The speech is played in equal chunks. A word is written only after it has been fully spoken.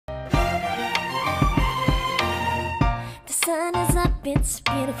sun is up, it's a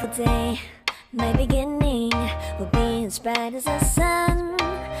beautiful day. My beginning will be as bright as the sun.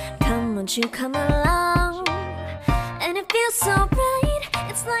 Come, won't you come along? And it feels so right,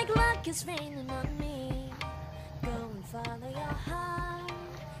 it's like luck is raining on me. Go and follow your heart,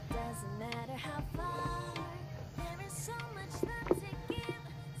 doesn't matter how far. There is so much love to give,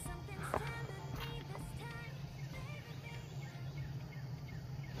 something's telling me this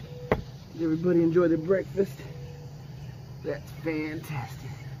time. Did everybody enjoy their breakfast? That's fantastic.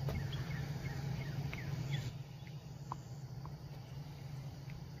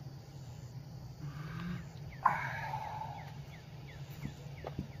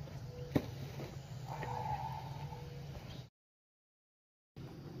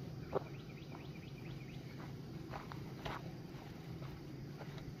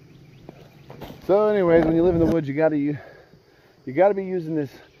 So anyways, when you live in the woods, you gotta be using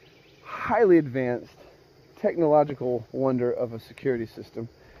this highly advanced technological wonder of a security system.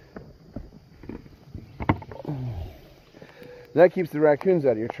 That keeps the raccoons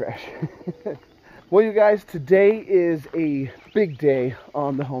out of your trash. Well, you guys, today is a big day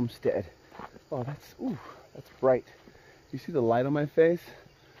on the homestead. Oh, that's bright. You see the light on my face?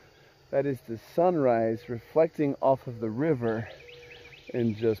 That is the sunrise reflecting off of the river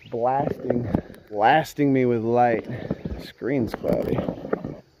and just blasting me with light. The screen's cloudy.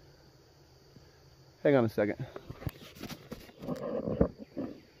 Hang on a second.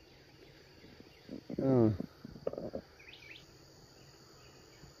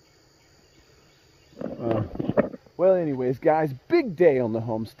 Well, anyways, guys, big day on the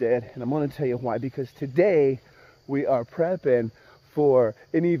homestead, and I'm going to tell you why. Because today we are prepping for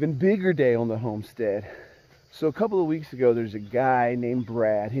an even bigger day on the homestead. So a couple of weeks ago, there's a guy named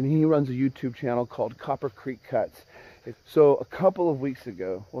Brad, and he runs a YouTube channel called Copper Creek Cuts. So a couple of weeks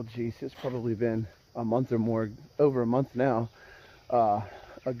ago, well, geez, it's probably been a month or more, over a month now,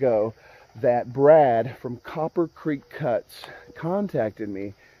 ago, that Brad from Copper Creek Cuts contacted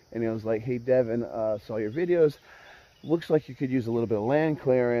me, and he was like, hey, Devin, saw your videos. Looks like you could use a little bit of land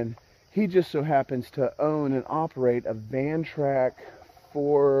clearing. He just so happens to own and operate a van track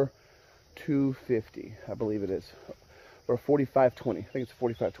 4250, I believe it is, or 4520. I think it's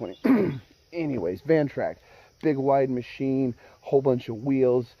 4520. Anyways, van track, big wide machine, whole bunch of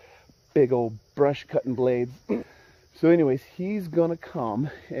wheels, big old brush cutting blades. So anyways, he's gonna come,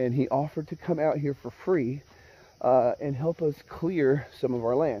 and he offered to come out here for free and help us clear some of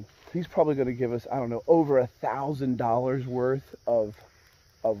our land. He's probably gonna give us, I don't know, over $1,000 worth of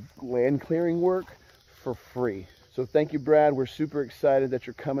land clearing work for free. So thank you, Brad. We're super excited that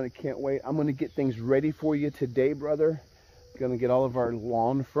you're coming. I can't wait. I'm gonna get things ready for you today, brother. Gonna get all of our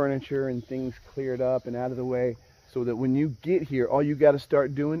lawn furniture and things cleared up and out of the way, so that when you get here, all you got to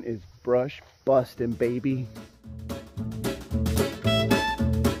start doing is brush busting, baby.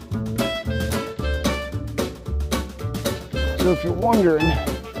 So if you're wondering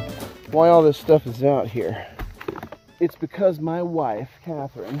why all this stuff is out here, it's because my wife,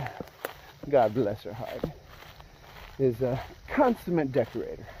 Catherine, God bless her heart, is a consummate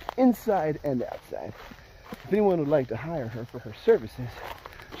decorator, inside and outside. If anyone would like to hire her for her services,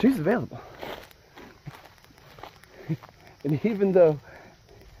 she's available. And even though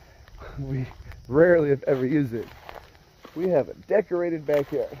we rarely have ever used it, we have a decorated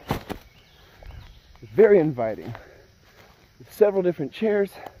backyard. It's very inviting, with several different chairs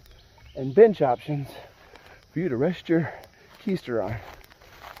and bench options for you to rest your keister on.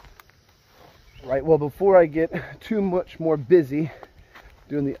 Right, well, before I get too much more busy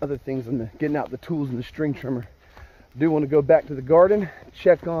doing the other things and getting out the tools and the string trimmer, I do want to go back to the garden,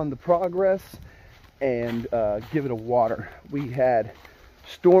 check on the progress, and give it a water. We had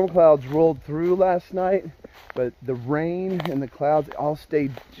storm clouds rolled through last night, but the rain and the clouds all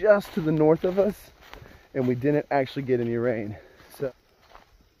stayed just to the north of us, and we didn't actually get any rain. So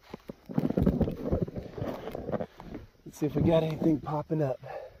let's see if we got anything popping up.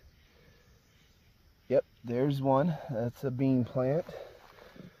 Yep, there's one. That's a bean plant.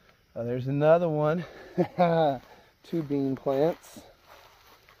 There's another one. 2 bean plants.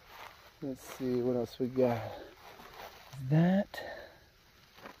 Let's see what else we got. That's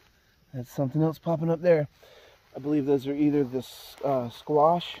something else popping up there. I believe those are either the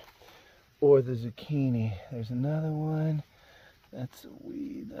squash or the zucchini. There's another one. That's a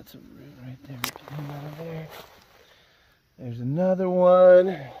weed. That's a root right there. Come out of there. There's another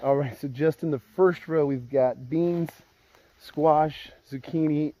one. All right, so just in the first row, we've got beans, squash,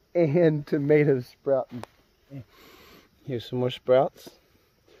 zucchini, and tomatoes sprouting. Here's some more sprouts.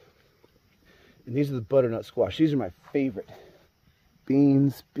 And these are the butternut squash. These are my favorite.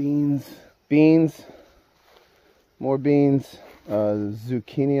 Beans, beans, beans. More beans,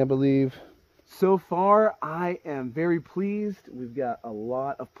 zucchini, I believe. So far, I am very pleased. We've got a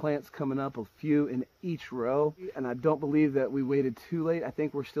lot of plants coming up, a few in each row, and I don't believe that we waited too late. I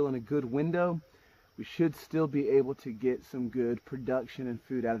think we're still in a good window. We should still be able to get some good production and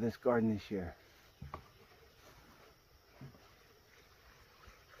food out of this garden this year.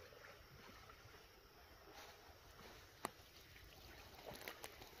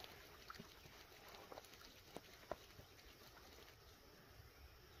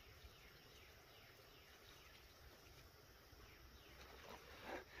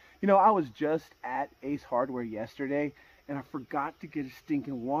 You know, I was just at Ace Hardware yesterday and I forgot to get a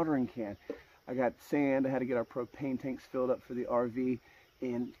stinking watering can. I got sand, I had to get our propane tanks filled up for the RV,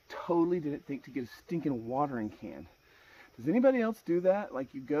 and totally didn't think to get a stinking watering can. Does anybody else do that?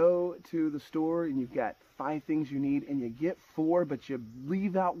 Like, you go to the store and you've got 5 things you need and you get 4, but you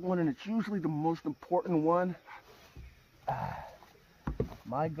leave out one, and it's usually the most important one.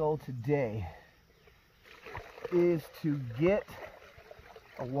 My goal today is to get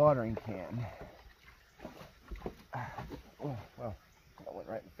a watering can. Oh, well, that went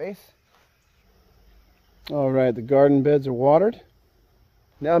right in the face. All right, the garden beds are watered.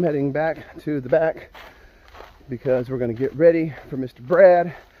 Now I'm heading back to the back because we're going to get ready for Mr.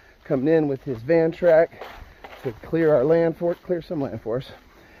 Brad coming in with his van track to clear our land for it, clear some land for us.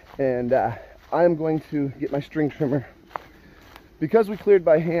 And I'm going to get my string trimmer. Because we cleared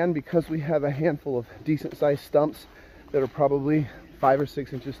by hand, because we have a handful of decent sized stumps that are probably 5 or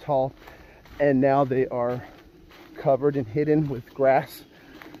 6 inches tall, and now they are covered and hidden with grass,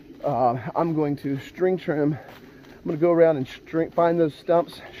 I'm going to string trim. I'm going to go around and find those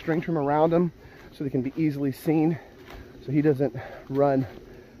stumps, string trim around them so they can be easily seen, so he doesn't run,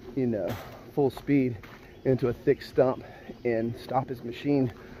 you know, full speed into a thick stump and stop his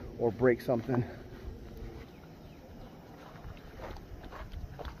machine or break something.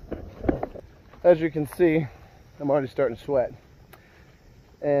 As you can see, I'm already starting to sweat.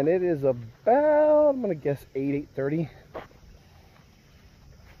 And it is about, I'm going to guess 8:30.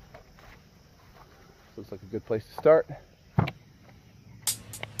 Looks like a good place to start.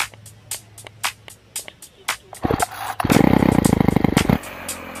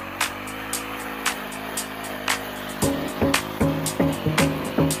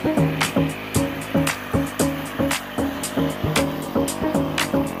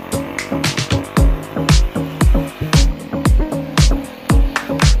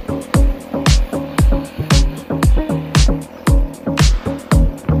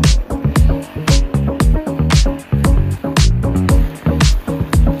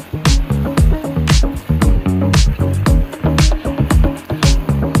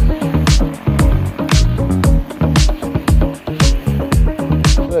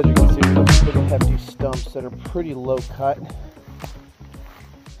 That are pretty low cut,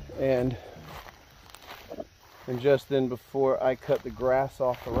 and just then, before I cut the grass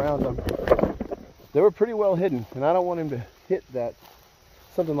off around them, they were pretty well hidden, and I don't want him to hit that.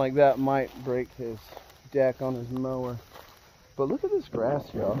 Something like that might break his deck on his mower. But look at this grass,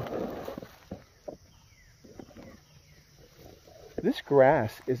 y'all. This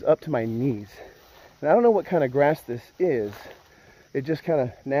grass is up to my knees, and I don't know what kind of grass this is. It just kind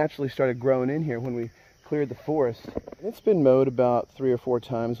of naturally started growing in here when we cleared the forest. It's been mowed about 3 or 4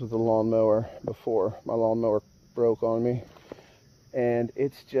 times with a lawnmower before my lawnmower broke on me, and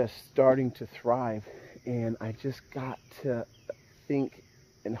it's just starting to thrive. And I just got to think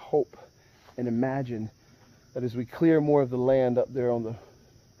and hope and imagine that as we clear more of the land up there on the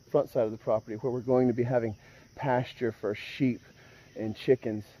front side of the property, where we're going to be having pasture for sheep and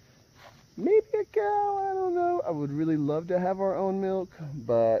chickens, maybe a cow, I don't know. I would really love to have our own milk,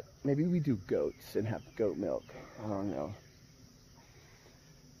 but maybe we do goats and have goat milk. I don't know.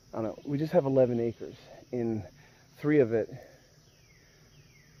 We just have 11 acres. In 3 of it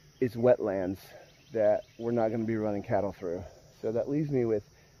is wetlands that we're not going to be running cattle through. So that leaves me with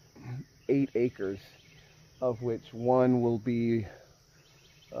 8 acres, of which 1 will be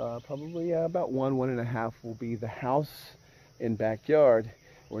probably about 1.5 will be the house and backyard.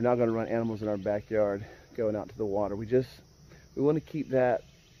 We're not going to run animals in our backyard going out to the water. We want to keep that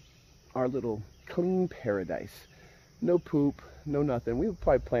our little clean paradise. No poop, no nothing. We would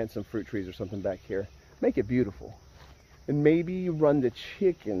probably plant some fruit trees or something back here. Make it beautiful. And maybe run the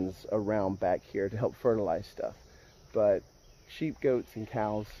chickens around back here to help fertilize stuff. But sheep, goats, and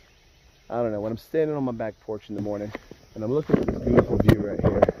cows, I don't know. When I'm standing on my back porch in the morning and I'm looking at this beautiful view right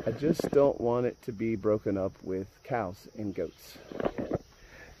here, I just don't want it to be broken up with cows and goats.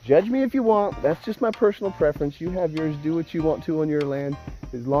 Judge me if you want. That's just my personal preference. You have yours. Do what you want to on your land.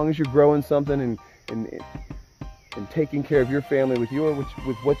 As long as you're growing something and and taking care of your family with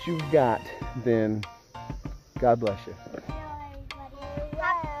what you've got, then God bless you.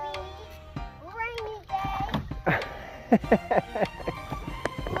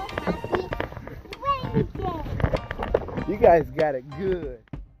 You guys got it good.